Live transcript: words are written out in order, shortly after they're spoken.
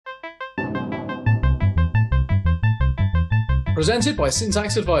Presented by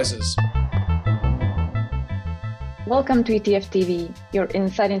Syntax Advisors. Welcome to ETF TV, your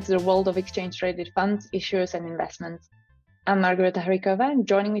insight into the world of exchange-traded funds, issuers, and investments. I'm Margareta Harikova, and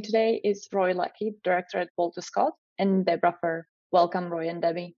joining me today is Roy Lackey, Director at Walter Scott, and Deborah Furr. Welcome, Roy and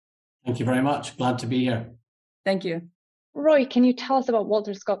Debbie. Thank you very much. Glad to be here. Thank you. Roy, can you tell us about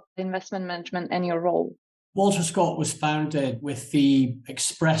Walter Scott Investment Management and your role? Walter Scott was founded with the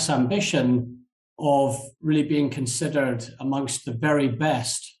express ambition of really being considered amongst the very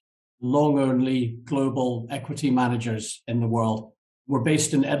best long-only global equity managers in the world. We're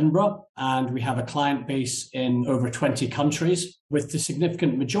based in Edinburgh and we have a client base in over 20 countries with the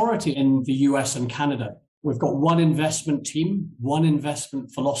significant majority in the US and Canada. We've got one investment team, one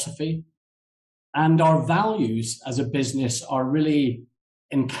investment philosophy, and our values as a business are really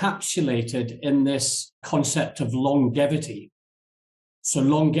encapsulated in this concept of longevity. So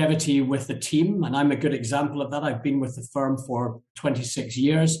longevity with the team, and I'm a good example of that. I've been with the firm for 26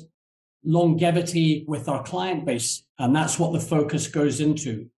 years. Longevity with our client base, and that's what the focus goes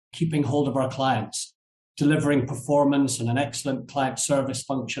into, keeping hold of our clients, delivering performance and an excellent client service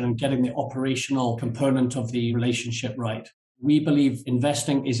function and getting the operational component of the relationship right. We believe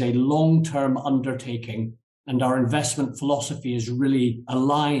investing is a long-term undertaking, and our investment philosophy is really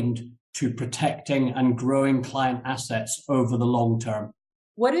aligned to protecting and growing client assets over the long term.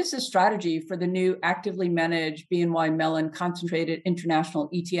 What is the strategy for the new actively managed BNY Mellon Concentrated International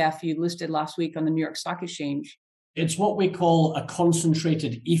ETF you listed last week on the New York Stock Exchange? It's what we call a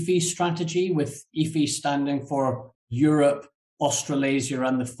concentrated EFI strategy, with EFI standing for Europe, Australasia,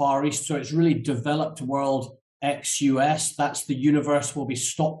 and the Far East. So it's really developed world ex-US. That's the universe we'll be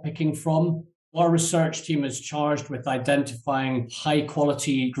stock picking from. Our research team is charged with identifying high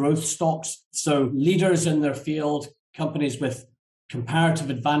quality growth stocks. So leaders in their field, companies with comparative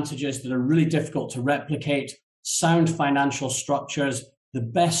advantages that are really difficult to replicate, sound financial structures, the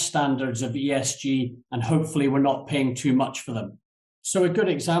best standards of ESG, and hopefully we're not paying too much for them. So a good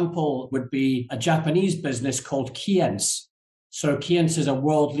example would be a Japanese business called Keyence. So Keyence is a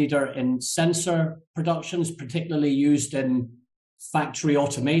world leader in sensor productions, particularly used in factory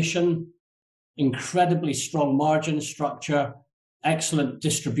automation. Incredibly strong margin structure, excellent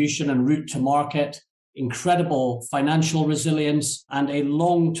distribution and route to market, incredible financial resilience, and a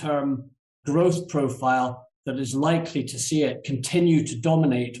long-term growth profile that is likely to see it continue to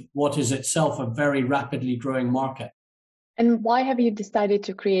dominate what is itself a very rapidly growing market. And why have you decided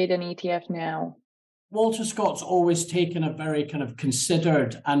to create an ETF now? Walter Scott's always taken a very kind of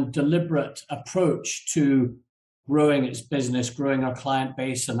considered and deliberate approach to growing its business, growing our client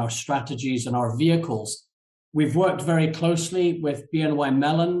base and our strategies and our vehicles. We've worked very closely with BNY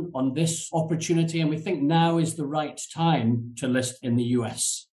Mellon on this opportunity, and we think now is the right time to list in the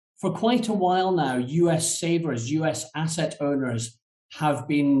US. For quite a while now, US savers, US asset owners have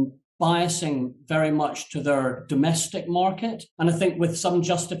been biasing very much to their domestic market. And I think with some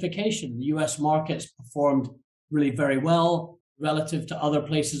justification, the US market's performed really very well relative to other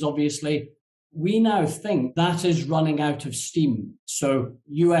places, obviously. We now think that is running out of steam. So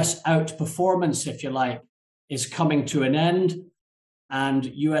US outperformance, if you like, is coming to an end. And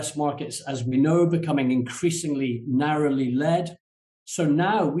US markets, as we know, becoming increasingly narrowly led. So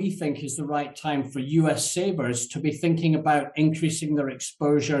now we think is the right time for US savers to be thinking about increasing their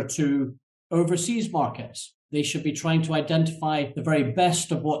exposure to overseas markets. They should be trying to identify the very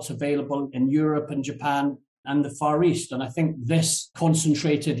best of what's available in Europe and Japan and the Far East. And I think this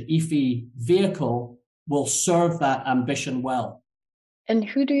concentrated EFI vehicle will serve that ambition well. And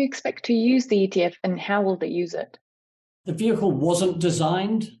who do you expect to use the ETF and how will they use it? The vehicle wasn't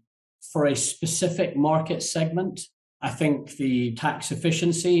designed for a specific market segment. I think the tax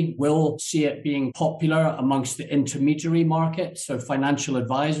efficiency will see it being popular amongst the intermediary market, so financial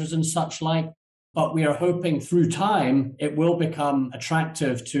advisors and such like. But we are hoping through time it will become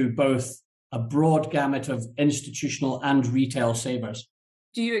attractive to both a broad gamut of institutional and retail savers.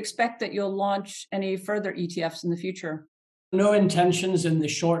 Do you expect that you'll launch any further ETFs in the future? No intentions in the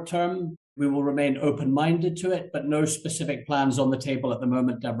short term. We will remain open-minded to it, but no specific plans on the table at the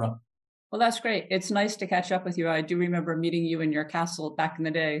moment, Deborah. Well, that's great. It's nice to catch up with you. I do remember meeting you in your castle back in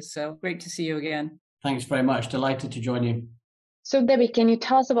the day, so great to see you again. Thanks very much. Delighted to join you. So Debbie, can you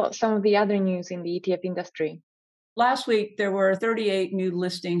tell us about some of the other news in the ETF industry? Last week, there were 38 new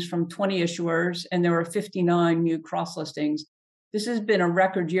listings from 20 issuers, and there were 59 new cross listings. This has been a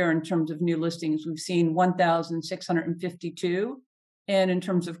record year in terms of new listings. We've seen 1,652, and in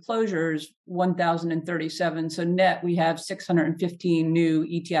terms of closures, 1,037. So net, we have 615 new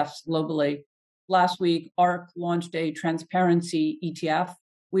ETFs globally. Last week, ARK launched a transparency ETF,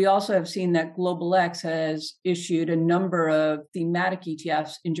 We also have seen that Global X has issued a number of thematic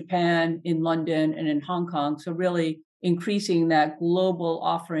ETFs in Japan, in London, and in Hong Kong. So really increasing that global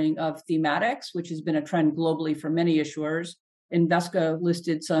offering of thematics, which has been a trend globally for many issuers. Invesco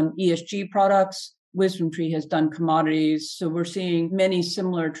listed some ESG products. WisdomTree has done commodities. So we're seeing many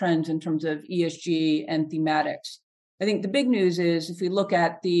similar trends in terms of ESG and thematics. I think the big news is if we look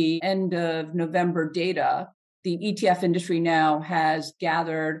at the end of November data, the ETF industry now has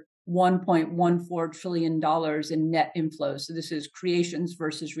gathered $1.14 trillion in net inflows. So this is creations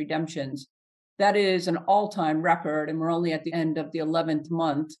versus redemptions. That is an all-time record, and we're only at the end of the 11th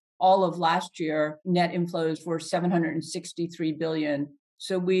month. All of last year, net inflows were $763 billion.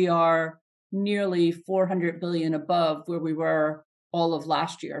 So we are nearly $400 billion above where we were all of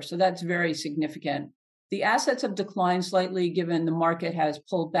last year. So that's very significant. The assets have declined slightly given the market has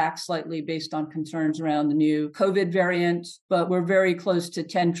pulled back slightly based on concerns around the new COVID variant, but we're very close to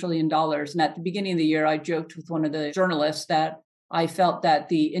 $10 trillion. And at the beginning of the year, I joked with one of the journalists that I felt that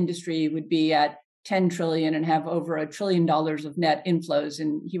the industry would be at 10 trillion and have over $1 trillion of net inflows.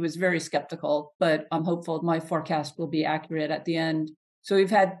 And he was very skeptical, but I'm hopeful my forecast will be accurate at the end. So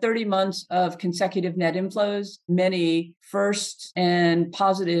we've had 30 months of consecutive net inflows, many firsts and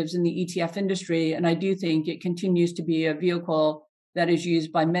positives in the ETF industry. And I do think it continues to be a vehicle that is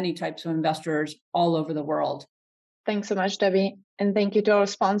used by many types of investors all over the world. Thanks so much, Debbie. And thank you to our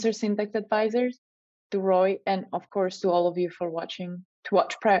sponsor, Syntax Advisors, to Roy, and of course to all of you for watching. To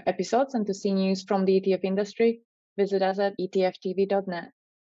watch prior episodes and to see news from the ETF industry, visit us at etftv.net.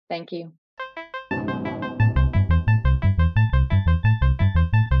 Thank you.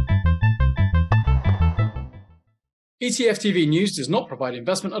 ETF TV News does not provide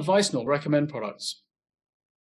investment advice nor recommend products.